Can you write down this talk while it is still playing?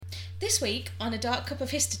This week, on A Dark Cup of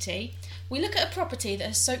History, we look at a property that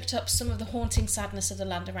has soaked up some of the haunting sadness of the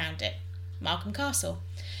land around it, Margam Castle.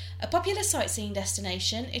 A popular sightseeing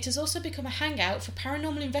destination, it has also become a hangout for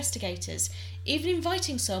paranormal investigators, even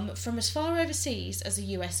inviting some from as far overseas as the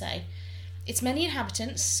USA. Its many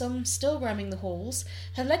inhabitants, some still roaming the halls,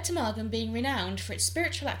 have led to Margam being renowned for its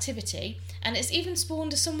spiritual activity, and it's even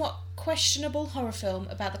spawned a somewhat questionable horror film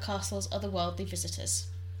about the castle's otherworldly visitors.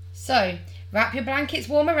 So, wrap your blankets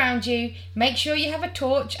warm around you, make sure you have a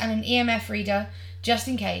torch and an EMF reader, just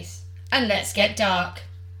in case, and let's get dark.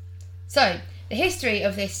 So, the history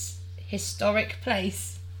of this historic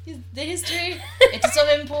place. The history? It is of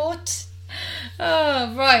import.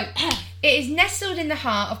 Oh, right. It is nestled in the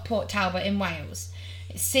heart of Port Talbot in Wales.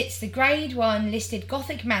 It sits the Grade 1 listed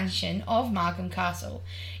Gothic mansion of Margam Castle.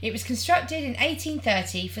 It was constructed in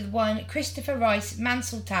 1830 for the one Christopher Rice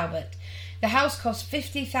Mansell Talbot. The house cost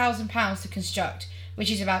 £50,000 to construct, which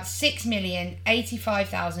is about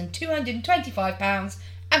 £6,085,225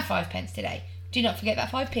 and 5p today. Do not forget that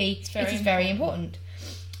 5p. It is very important.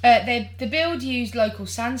 The build used local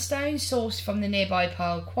sandstone sourced from the nearby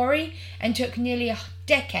Pearl Quarry and took nearly a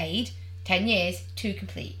decade, 10 years, to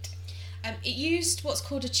complete. It used what's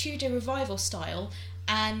called a Tudor revival style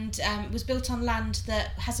and was built on land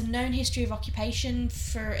that has a known history of occupation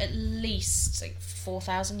for at least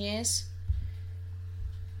 4,000 years.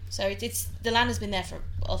 So the land has been there for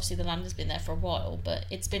a while, but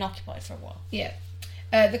it's been occupied for a while. Yeah.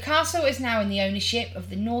 The castle is now in the ownership of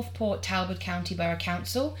the Northport Talbot County Borough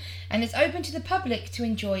Council and is open to the public to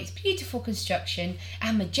enjoy its beautiful construction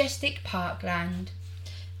and majestic parkland.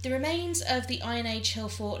 The remains of the Iron Age hill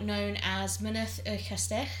fort known as Mynydd y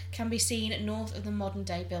Castell can be seen north of the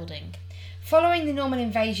modern-day building. Following the Norman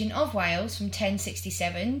invasion of Wales from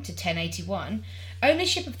 1067 to 1081,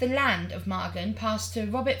 ownership of the land of Margam passed to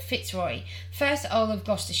Robert Fitzroy, 1st Earl of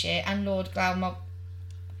Gloucestershire and Lord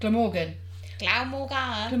Glamorgan.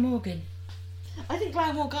 Glamorgan. I think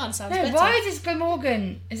Glamorgan sounds better. Why is this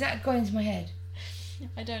Glamorgan? Is that going into my head?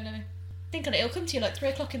 I don't know. Think on it. It'll come to you like 3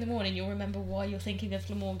 o'clock in the morning. You'll remember why you're thinking of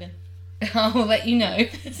Glamorgan. I'll let you know.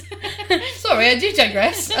 Sorry, I do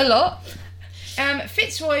digress a lot.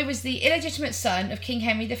 Fitzroy was the illegitimate son of King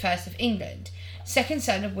Henry I of England, second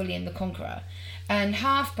son of William the Conqueror, and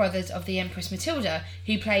half-brothers of the Empress Matilda,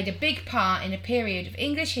 who played a big part in a period of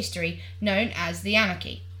English history known as the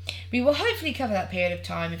Anarchy. We will hopefully cover that period of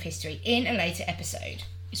time of history in a later episode.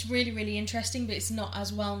 It's really, really interesting, but it's not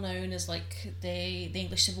as well known as like the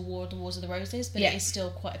English Civil War or the Wars of the Roses, but It is still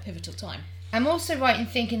quite a pivotal time. I'm also right in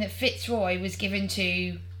thinking that Fitzroy was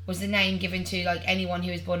the name given to like anyone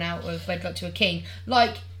who was born out of wedlock to a king.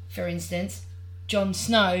 Like, for instance, Jon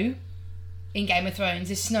Snow in Game of Thrones.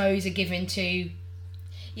 The Snows are given to...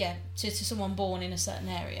 Yeah, to someone born in a certain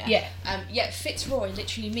area. Yeah. Fitzroy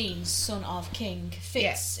literally means son of king.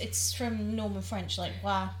 It's from Norman French, like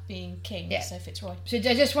roi being king, so Fitzroy. So I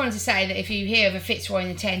just wanted to say that if you hear of a Fitzroy in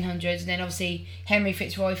the 1000s, and then obviously Henry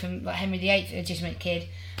Fitzroy from like Henry VIII, legitimate kid,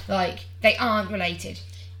 like they aren't related.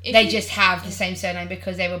 They just have the same surname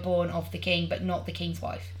because they were born of the king, but not the king's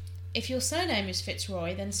wife. If your surname is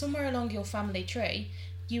Fitzroy, then somewhere along your family tree,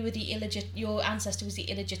 your ancestor was the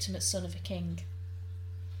illegitimate son of a king.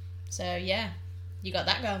 So, yeah, you got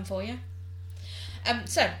that going for you.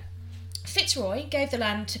 Fitzroy gave the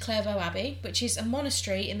land to Clairvaux Abbey, which is a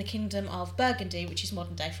monastery in the kingdom of Burgundy, which is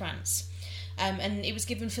modern-day France. And it was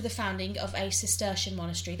given for the founding of a Cistercian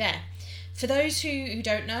monastery there. For those who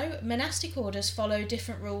don't know, monastic orders follow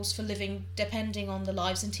different rules for living depending on the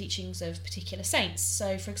lives and teachings of particular saints.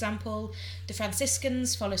 So, for example, the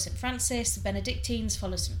Franciscans follow St. Francis, the Benedictines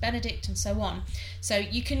follow St. Benedict, and so on. So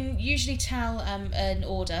you can usually tell an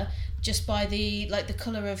order just by the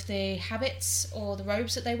colour of the habits or the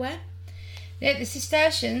robes that they wear. Yeah, the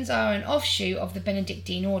Cistercians are an offshoot of the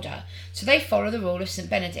Benedictine order, so they follow the rule of St.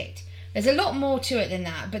 Benedict. There's a lot more to it than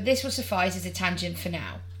that, but this will suffice as a tangent for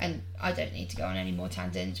now. And I don't need to go on any more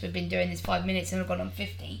tangents. We've been doing this 5 minutes and we've gone on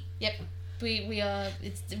 50. Yep. We are...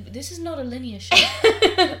 This is not a linear show.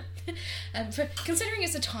 Considering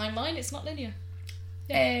it's a timeline, it's not linear.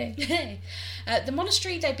 Hey. The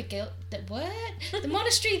monastery they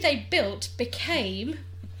built became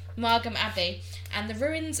Margam Abbey, and the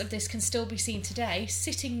ruins of this can still be seen today,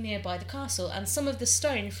 sitting nearby the castle, and some of the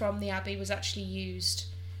stone from the abbey was actually used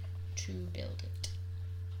to build it.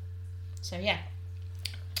 So, yeah.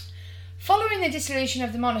 Following the dissolution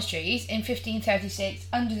of the monasteries in 1536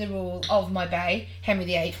 under the rule of my bey, Henry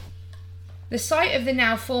VIII, the site of the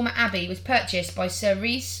now former abbey was purchased by Sir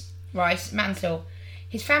Rice Mansell.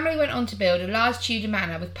 His family went on to build a large Tudor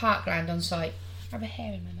manor with parkland on site. I have a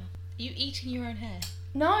hair in my mouth. Are you eating your own hair?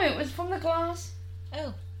 No, it was from the glass.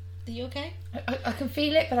 Oh. Are you okay? I can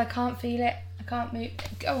feel it, but I can't feel it. I can't move.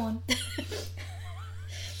 Go on. This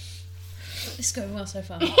is going well so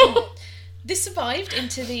far. This survived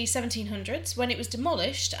into the 1700s when it was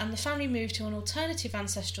demolished and the family moved to an alternative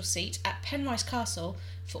ancestral seat at Penrice Castle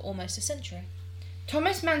for almost a century.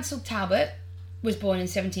 Thomas Mansell Talbot was born in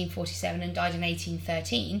 1747 and died in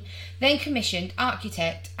 1813, then commissioned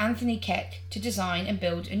architect Anthony Keck to design and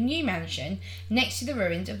build a new mansion next to the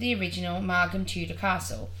ruins of the original Margam Tudor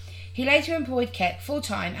Castle. He later employed Keck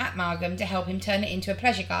full-time at Margam to help him turn it into a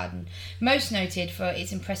pleasure garden, most noted for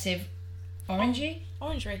its impressive orangery.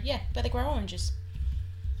 Orangery, yeah, where they grow oranges.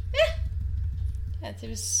 Yeah, it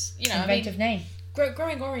was, Inventive name.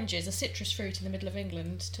 Growing oranges, a citrus fruit in the middle of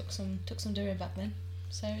England, took some doing back then,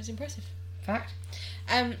 so it was impressive. Fact.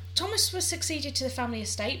 Thomas was succeeded to the family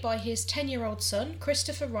estate by his 10-year-old son,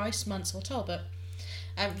 Christopher Rice Mansell Talbot.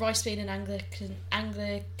 Rice being an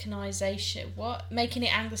Anglicanisation, making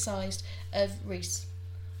it anglicised of Rees.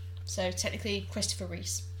 So technically Christopher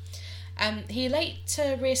Rees. He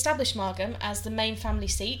later re-established Margam as the main family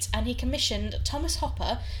seat, and he commissioned Thomas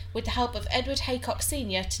Hopper, with the help of Edward Haycock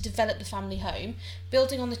Sr., to develop the family home,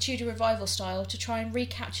 building on the Tudor revival style to try and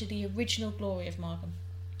recapture the original glory of Margam.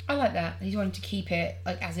 I like that. He wanted to keep it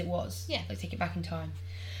as it was. Yeah. Take it back in time.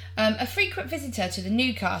 A frequent visitor to the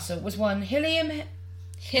new castle was one Hilliam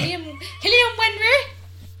Wenry,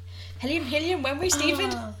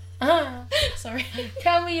 Stephen. Sorry.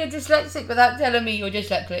 Tell me you're dyslexic without telling me you're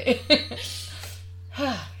dyslexic.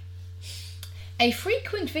 A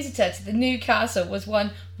frequent visitor to the new castle was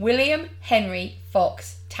one William Henry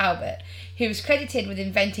Fox Talbot, who was credited with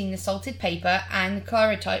inventing the salted paper and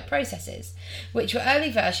chloratype processes, which were early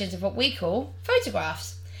versions of what we call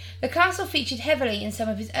photographs. The castle featured heavily in some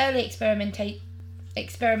of his early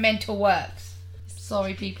experimental works.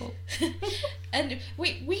 Sorry, people. And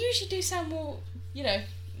we usually do sound more,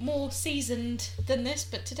 more seasoned than this,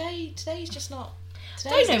 but today's just not. I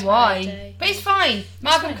don't know why, but it's fine.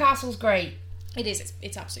 Margam Castle's great. It is.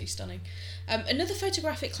 It's absolutely stunning. Another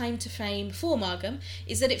photographic claim to fame for Margam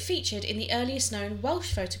is that it featured in the earliest known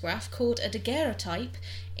Welsh photograph called a daguerreotype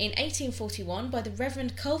in 1841 by the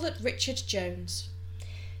Reverend Culvert Richard Jones.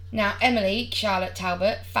 Now, Emily Charlotte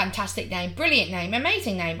Talbot, fantastic name, brilliant name,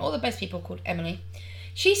 amazing name, all the best people called Emily.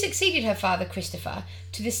 She succeeded her father Christopher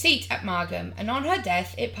to the seat at Margam, and on her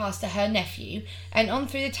death it passed to her nephew and on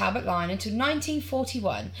through the Talbot line until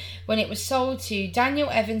 1941, when it was sold to Daniel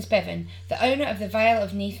Evans Bevan, the owner of the Vale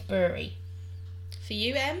of Neath Brewery. For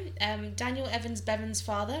you, Daniel Evans Bevan's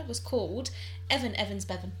father was called Evan Evans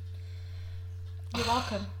Bevan. You're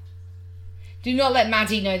welcome. Do not let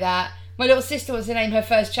Maddie know that. My little sister wants to name her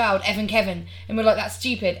first child Evan Kevin, and we're like, that's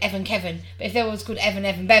stupid, Evan Kevin. But if there was called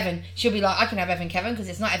Evan Bevan, she'll be like, I can have Evan Kevin because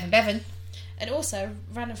it's not Evan Bevan. And also,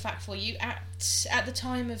 random fact for you, at the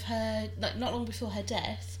time of her, not long before her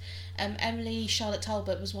death, Emily Charlotte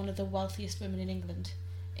Talbot was one of the wealthiest women in England,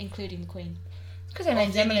 including the Queen. Because her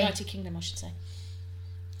name's Emily. United Kingdom, I should say.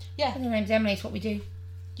 Yeah. Her name's Emily, it's what we do.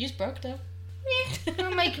 You's broke, though. Yeah,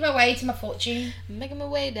 I'm making my way to my fortune. Making my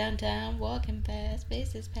way downtown, walking past,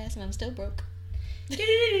 faces past, and I'm still broke.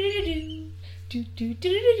 Sorry.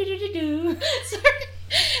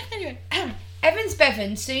 Anyway. Evans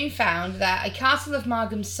Bevan soon found that a castle of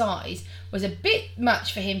Margam's size was a bit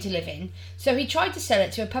much for him to live in, so he tried to sell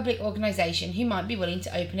it to a public organisation who might be willing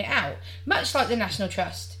to open it out, much like the National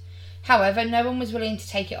Trust. However, no one was willing to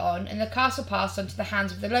take it on, and the castle passed on to the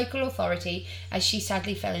hands of the local authority as she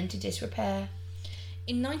sadly fell into disrepair.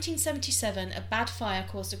 In 1977, a bad fire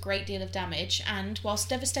caused a great deal of damage, and, whilst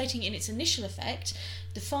devastating in its initial effect,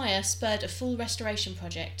 the fire spurred a full restoration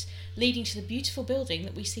project, leading to the beautiful building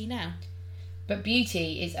that we see now. But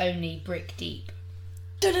beauty is only brick deep.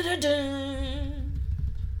 Dun-dun-dun-dun.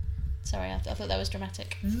 Sorry, I thought that was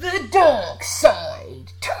dramatic. The dark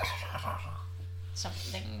side.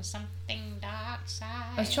 Something dark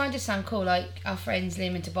side. I was trying to sound cool, like our friends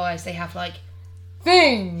Liam and Tobias, they have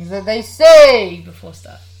things that they say before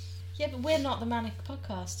stuff. Yeah, but we're not the Manic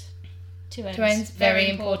Podcast. Two ends. Two ends, very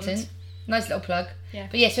important. Nice little plug. Yeah.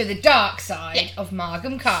 But yeah, so the dark side of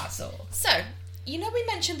Margam Castle. So, we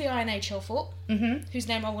mentioned the Iron Age hill fort, whose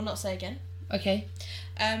name I will not say again. Okay.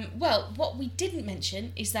 Well, what we didn't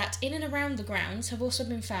mention is that in and around the grounds have also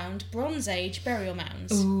been found Bronze Age burial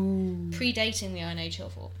mounds, predating the Iron Age hill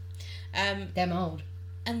fort. Them old.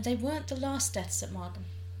 And they weren't the last deaths at Margam.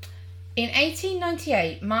 In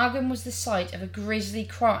 1898, Margam was the site of a grisly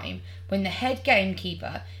crime when the head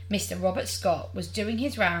gamekeeper, Mr. Robert Scott, was doing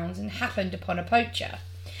his rounds and happened upon a poacher.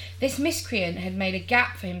 This miscreant had made a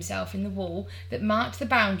gap for himself in the wall that marked the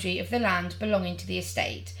boundary of the land belonging to the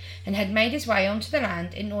estate, and had made his way onto the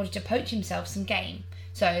land in order to poach himself some game.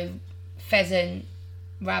 So, pheasant,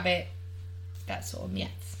 rabbit, that sort of meat.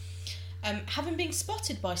 Having been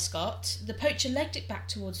spotted by Scott, the poacher legged it back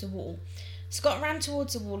towards the wall. Scott ran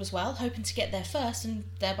towards the wall as well, hoping to get there first and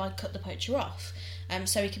thereby cut the poacher off,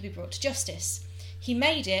 so he could be brought to justice. He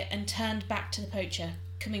made it and turned back to the poacher,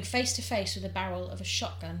 coming face to face with the barrel of a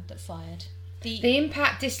shotgun that fired. The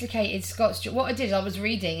impact dislocated Scott's jaw. What I did is I was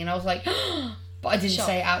reading and I was like, but I didn't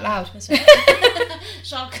say it out loud.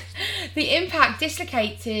 Shock. The impact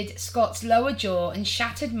dislocated Scott's lower jaw and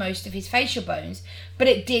shattered most of his facial bones, but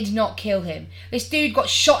it did not kill him. This dude got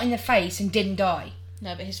shot in the face and didn't die.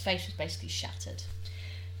 No, but his face was basically shattered.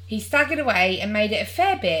 He staggered away and made it a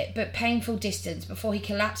fair bit but painful distance before he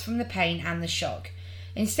collapsed from the pain and the shock.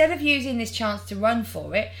 Instead of using this chance to run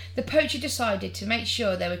for it, the poacher decided to make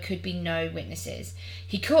sure there could be no witnesses.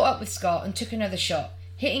 He caught up with Scott and took another shot,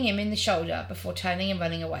 hitting him in the shoulder before turning and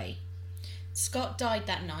running away. Scott died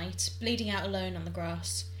that night, bleeding out alone on the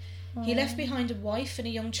grass. He left behind a wife and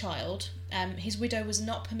a young child. His widow was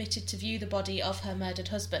not permitted to view the body of her murdered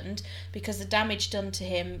husband because the damage done to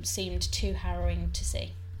him seemed too harrowing to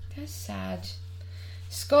see. That's sad.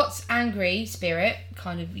 Scott's angry spirit,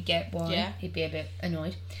 kind of you get why he'd be a bit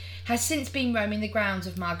annoyed, has since been roaming the grounds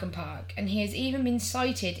of Margam Park, and he has even been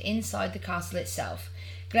sighted inside the castle itself,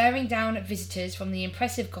 glaring down at visitors from the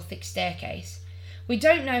impressive Gothic staircase. We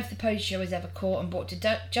don't know if the poacher was ever caught and brought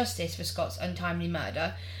to justice for Scott's untimely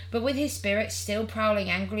murder, but with his spirit still prowling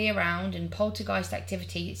angrily around and poltergeist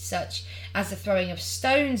activity such as the throwing of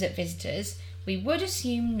stones at visitors, we would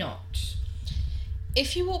assume not.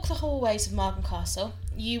 If you walk the hallways of Margam Castle,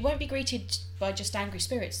 you won't be greeted by just angry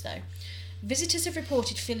spirits though. Visitors have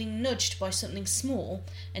reported feeling nudged by something small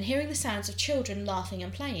and hearing the sounds of children laughing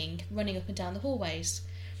and playing, running up and down the hallways.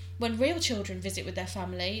 When real children visit with their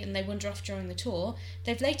family and they wander off during the tour,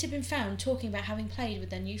 they've later been found talking about having played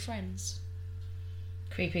with their new friends.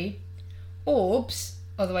 Creepy. Orbs,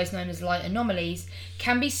 otherwise known as light anomalies,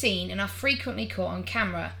 can be seen and are frequently caught on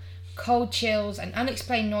camera. Cold chills and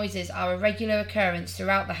unexplained noises are a regular occurrence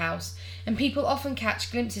throughout the house, and people often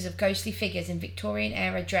catch glimpses of ghostly figures in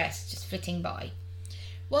Victorian-era dress just flitting by.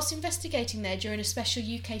 Whilst investigating there during a special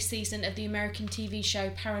UK season of the American TV show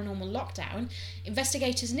Paranormal Lockdown,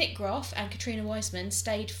 investigators Nick Groff and Katrina Wiseman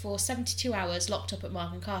stayed for 72 hours locked up at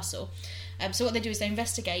Margam Castle. So what they do is they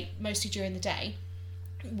investigate mostly during the day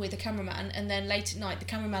with a cameraman, and then late at night the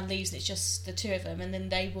cameraman leaves and it's just the two of them, and then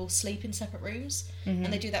they will sleep in separate rooms, and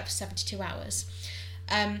they do that for 72 hours.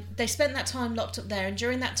 They spent that time locked up there, and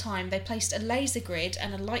during that time they placed a laser grid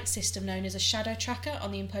and a light system known as a shadow tracker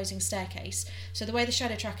on the imposing staircase. So the way the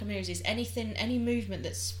shadow tracker moves is any movement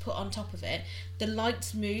that's put on top of it, the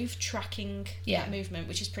lights move tracking that movement,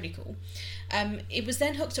 which is pretty cool. It was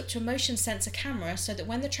then hooked up to a motion sensor camera so that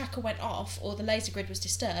when the tracker went off or the laser grid was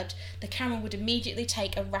disturbed, the camera would immediately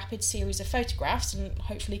take a rapid series of photographs and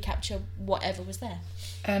hopefully capture whatever was there.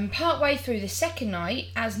 Partway through the second night,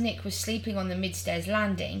 as Nick was sleeping on the mid-stairs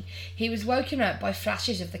landing, he was woken up by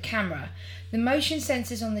flashes of the camera. The motion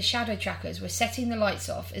sensors on the shadow trackers were setting the lights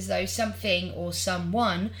off as though something or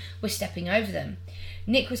someone was stepping over them.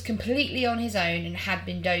 Nick was completely on his own and had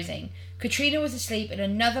been dozing. Katrina was asleep in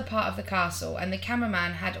another part of the castle, and the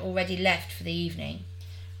cameraman had already left for the evening.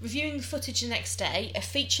 Reviewing the footage the next day, a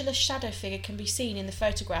featureless shadow figure can be seen in the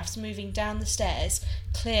photographs moving down the stairs,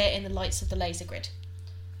 clear in the lights of the laser grid.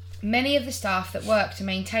 Many of the staff that work to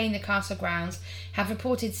maintain the castle grounds have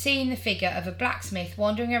reported seeing the figure of a blacksmith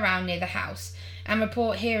wandering around near the house, and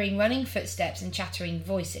report hearing running footsteps and chattering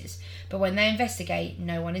voices, but when they investigate,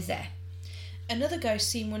 no one is there. Another ghost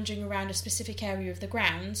seen wandering around a specific area of the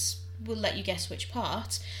grounds, we'll let you guess which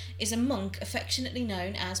part, is a monk affectionately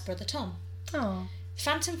known as Brother Tom. Oh.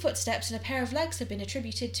 Phantom footsteps and a pair of legs have been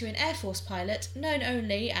attributed to an Air Force pilot known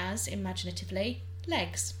only as, imaginatively,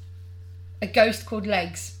 Legs. A ghost called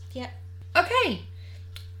Legs? Yep. Okay.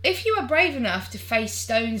 If you are brave enough to face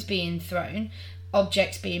stones being thrown,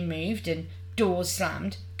 objects being moved and doors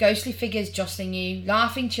slammed, ghostly figures jostling you,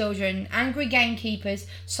 laughing children, angry gamekeepers,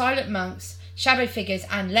 silent monks, shadow figures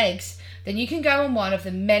and legs, then you can go on one of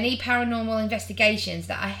the many paranormal investigations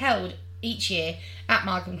that are held each year at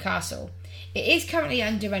Margam Castle. It is currently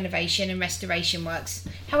under renovation and restoration works.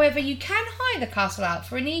 However, you can hire the castle out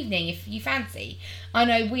for an evening if you fancy. I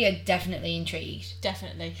know we are definitely intrigued.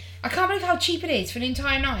 Definitely. I can't believe how cheap it is for an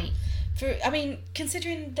entire night.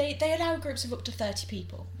 Considering they allow groups of up to 30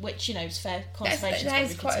 people, which, is fair. Conservation that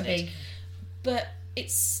is quite a big. But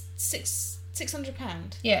it's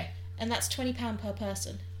 £600. Yeah. And that's £20 per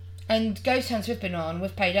person. And ghost hunts we've been on,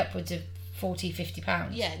 we've paid upwards of £40-50.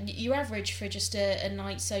 Yeah, you average for just a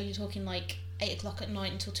night, so you're talking like 8 o'clock at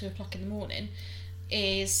night until 2 o'clock in the morning,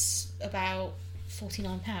 is about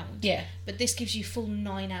 £49. Yeah. But this gives you full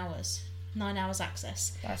 9 hours. 9 hours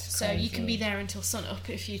access. That's so crazy. you can be there until sunup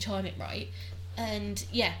if you time it right. And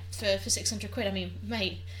yeah, for £600, I mean,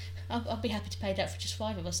 mate, I'll be happy to pay that for just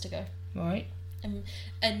 5 of us to go. Right.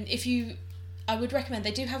 And if you, I would recommend,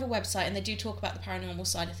 they do have a website and they do talk about the paranormal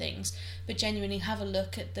side of things, but genuinely have a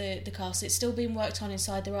look at the castle. It's still being worked on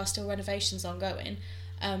inside. There are still renovations ongoing,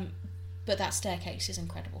 but that staircase is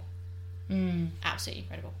incredible. Absolutely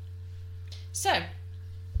incredible. So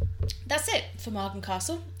that's it for Margam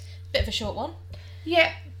Castle. Bit of a short one.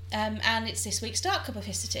 Yeah. And it's this week's Dark Cup of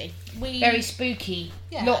History. Very spooky.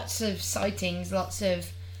 Yeah. Lots of sightings, lots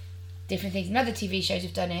of different things. And other TV shows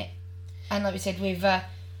have done it. And like we said, we've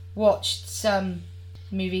watched some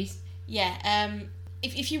movies. Yeah.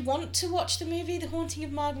 If you want to watch the movie The Haunting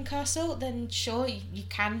of Margam Castle, then sure, you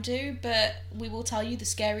can do. But we will tell you the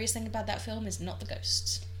scariest thing about that film is not the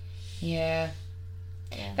ghosts. Yeah.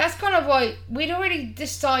 That's kind of why we'd already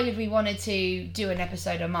decided we wanted to do an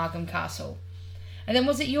episode on Margam Castle. And then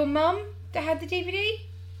was it your mum that had the DVD?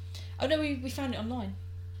 Oh no, we found it online.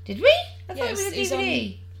 Did we? I thought it was a it's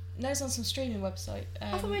DVD. No, it's on some streaming website.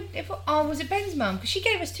 I thought was it Ben's mum? Because she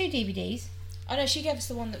gave us 2 DVDs. Oh no, she gave us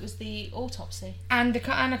the one that was the autopsy. And a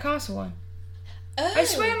Castle one. Oh. I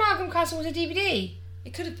swear Margam Castle was a DVD.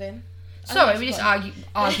 It could have been. Sorry, we're just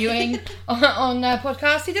arguing on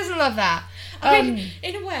podcast. He doesn't love that. I mean,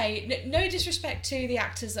 in a way, no disrespect to the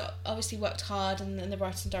actors that obviously worked hard and the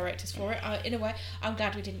writers and directors for it. In a way, I'm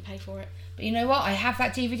glad we didn't pay for it. But you know what? I have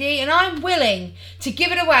that DVD and I'm willing to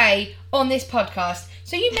give it away on this podcast.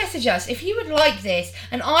 So you message us if you would like this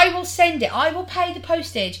and I will send it. I will pay the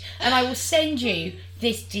postage and I will send you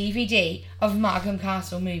this DVD of Margam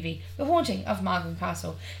Castle movie. The Haunting of Margam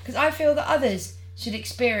Castle. Because I feel that others should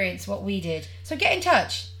experience what we did. So get in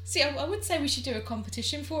touch. See, I would say we should do a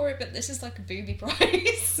competition for it, but this is like a booby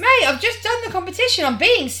prize. Mate, I've just done the competition. I'm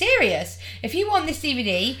being serious. If you want this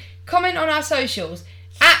DVD, comment on our socials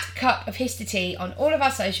at Cup of History on all of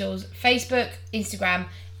our socials, Facebook, Instagram,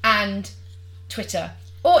 and Twitter.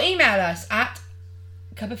 Or email us at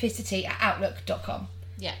cupofhistory@outlook.com.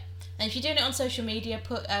 Yeah. And if you're doing it on social media,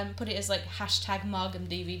 put it as like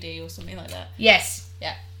 #MargamDVD or something like that. Yes.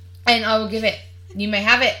 Yeah. And I will give it. You may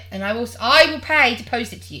have it, and I will pay to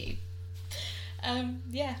post it to you.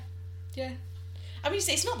 Yeah. I mean,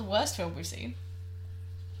 it's not the worst film we've seen.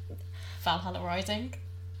 Valhalla Rising.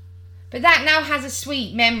 But that now has a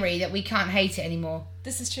sweet memory that we can't hate it anymore.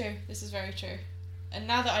 This is true. This is very true. And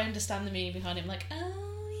now that I understand the meaning behind it, I'm like, oh,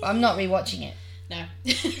 yeah. But I'm not rewatching it. No.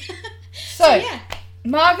 So yeah.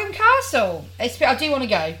 Margam Castle. I do want to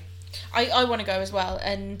go. I want to go as well,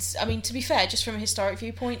 and I mean, to be fair, just from a historic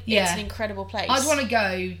viewpoint, it's an incredible place. I'd want to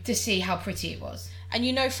go to see how pretty it was. And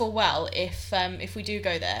you know full well if we do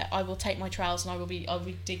go there, I will take my trowels and I'll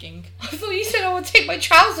be digging. I thought you said I would take my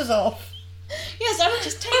trousers off. Yes, I would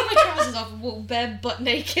just take my trousers off and walk bare butt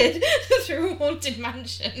naked through a haunted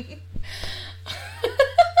mansion.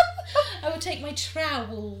 I would take my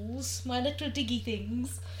trowels, my little diggy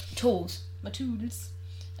things, my tools.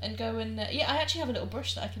 And go and... I actually have a little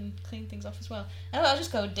brush that I can clean things off as well. And I'll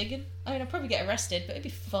just go digging. I mean, I'll probably get arrested, but it'd be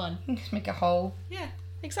fun. Just make a hole. Yeah,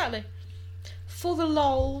 exactly. For the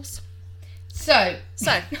lols. So.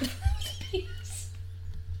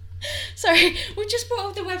 Sorry, we just brought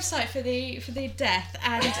up the website for the death,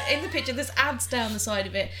 and in the picture there's ads down the side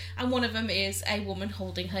of it, and one of them is a woman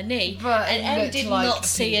holding her knee. But and Em did not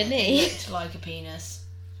see a knee. It looked like a penis.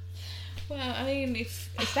 Well, I mean, if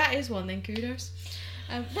that is one, then kudos.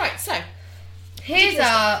 Right, so here's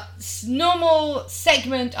our normal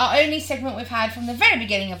segment, our only segment we've had from the very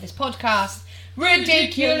beginning of this podcast.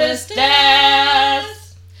 Ridiculous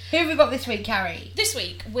Death! Who have we got this week, Carrie? This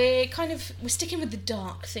week we're sticking with the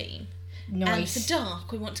dark theme. Nice. And for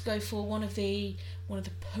dark, we want to go for one of the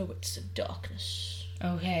poets of darkness.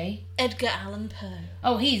 Okay. Edgar Allan Poe.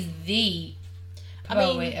 Oh, he's the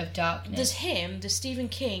poet of darkness. There's him, there's Stephen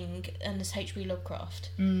King, and there's H.P. Lovecraft.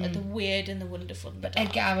 Like the weird and the wonderful. But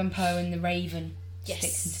Edgar Allan Poe and the Raven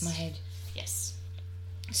sticks into my head. Yes.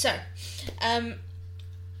 So,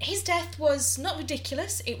 his death was not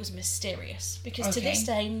ridiculous, it was mysterious. Because to this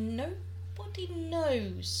day, nobody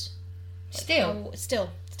knows. Still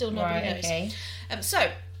nobody knows. Okay.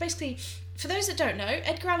 So, basically, for those that don't know,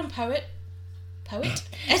 Edgar Allan Poe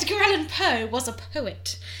was a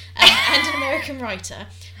poet and an American writer,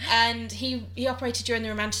 and he operated during the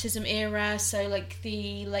Romanticism era, so like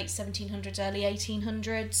the late 1700s, early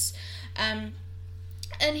 1800s, and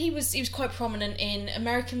he was quite prominent in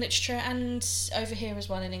American literature and over here as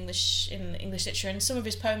well in English literature. And some of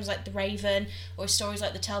his poems, like The Raven, or his stories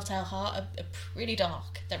like The Telltale Heart, are pretty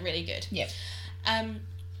dark. They're really good. Yeah.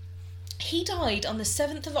 He died on the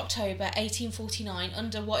 7th of October 1849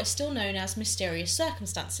 under what is still known as mysterious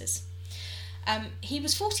circumstances. He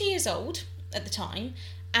was 40 years old at the time,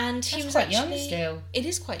 and he was quite actually young still. It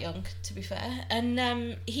is quite young, to be fair.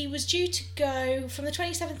 And he was due to go from the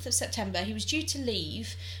 27th of September. He was due to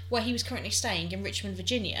leave where he was currently staying in Richmond,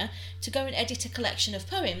 Virginia, to go and edit a collection of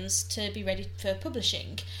poems to be ready for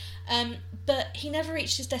publishing. But he never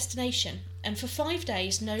reached his destination, and for 5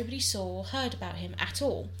 days nobody saw or heard about him at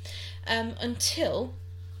all, until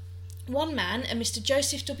one man, a Mr.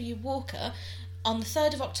 Joseph W. Walker, on the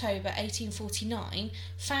 3rd of October 1849,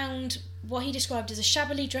 found what he described as a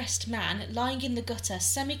shabbily dressed man lying in the gutter,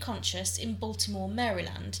 semi-conscious, in Baltimore,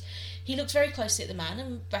 Maryland. He looked very closely at the man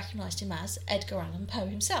and recognised him as Edgar Allan Poe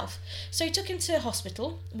himself. So he took him to a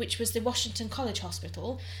hospital, which was the Washington College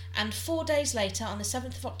Hospital, and 4 days later, on the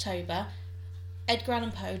 7th of October, Edgar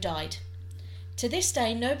Allan Poe died. To this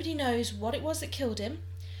day, nobody knows what it was that killed him,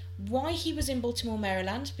 why he was in Baltimore,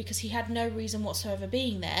 Maryland, because he had no reason whatsoever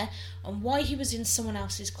being there, and why he was in someone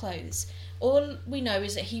else's clothes. All we know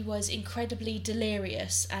is that he was incredibly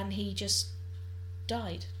delirious and he just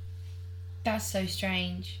died. That's so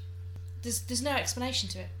strange. There's no explanation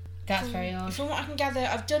to it. That's very odd. From what I can gather,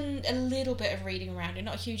 I've done a little bit of reading around it,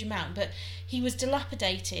 not a huge amount, but he was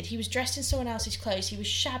dilapidated, he was dressed in someone else's clothes, he was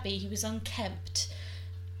shabby, he was unkempt.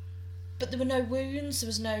 But there were no wounds, there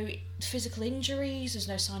was no physical injuries, there was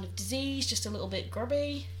no sign of disease, just a little bit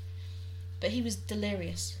grubby. But he was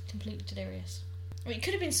delirious, completely delirious. I mean, it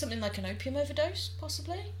could have been something like an opium overdose,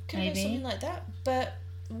 possibly. Could have been something like that, but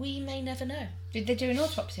we may never know. Did they do an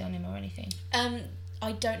autopsy on him or anything?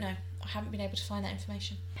 I don't know. I haven't been able to find that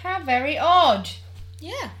information. How very odd.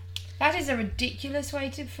 Yeah. That is a ridiculous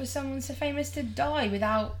way for someone so famous to die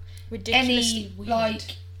without Ridiculously any,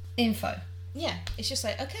 weird. info. Yeah, it's just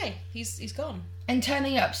like, okay, he's gone. And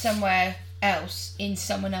turning up somewhere else in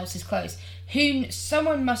someone else's clothes.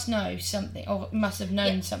 Someone must know something, or must have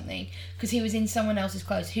known something, because he was in someone else's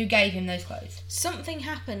clothes. Who gave him those clothes? Something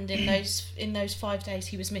happened in those 5 days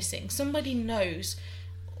he was missing. Somebody knows,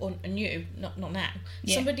 or knew, not now.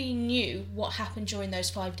 Yeah. Somebody knew what happened during those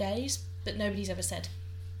 5 days, but nobody's ever said.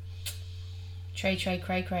 Cray,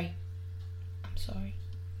 cray. I'm sorry.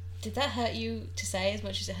 Did that hurt you to say as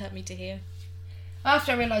much as it hurt me to hear?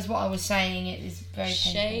 After I realised what I was saying, it is very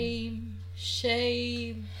painful.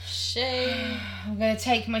 Shame. I'm going to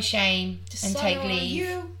take my shame and take leave.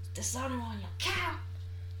 You, dishonour on your cow.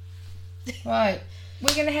 Right,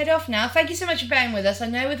 we're going to head off now. Thank you so much for bearing with us. I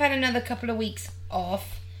know we've had another couple of weeks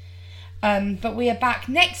off, but we are back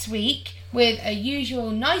next week with a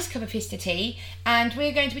usual nice cup of history tea, and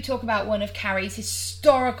we're going to be talking about one of Carrie's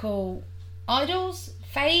historical idols,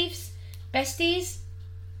 faves, besties.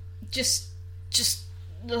 Just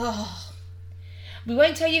ugh. We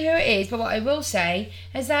won't tell you who it is, but what I will say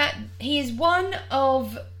is that he is one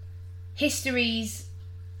of history's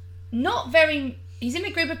he's in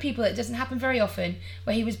a group of people that doesn't happen very often,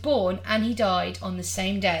 where he was born and he died on the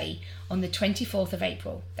same day, on the 24th of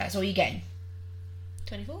April. That's all you're getting.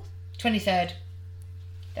 24th? 23rd.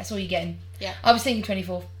 That's all you're getting. Yeah. I was thinking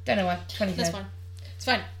 24th. Don't know why. 23rd. That's fine. It's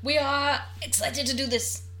fine. We are excited to do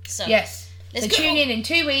this. So yes. Let's so go. Tune in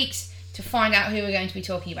 2 weeks to find out who we're going to be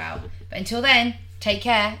talking about. But until then, take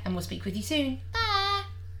care and we'll speak with you soon. Bye.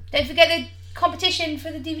 Don't forget the competition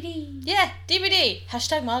for the DVD. Yeah, DVD.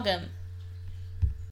 #Margam.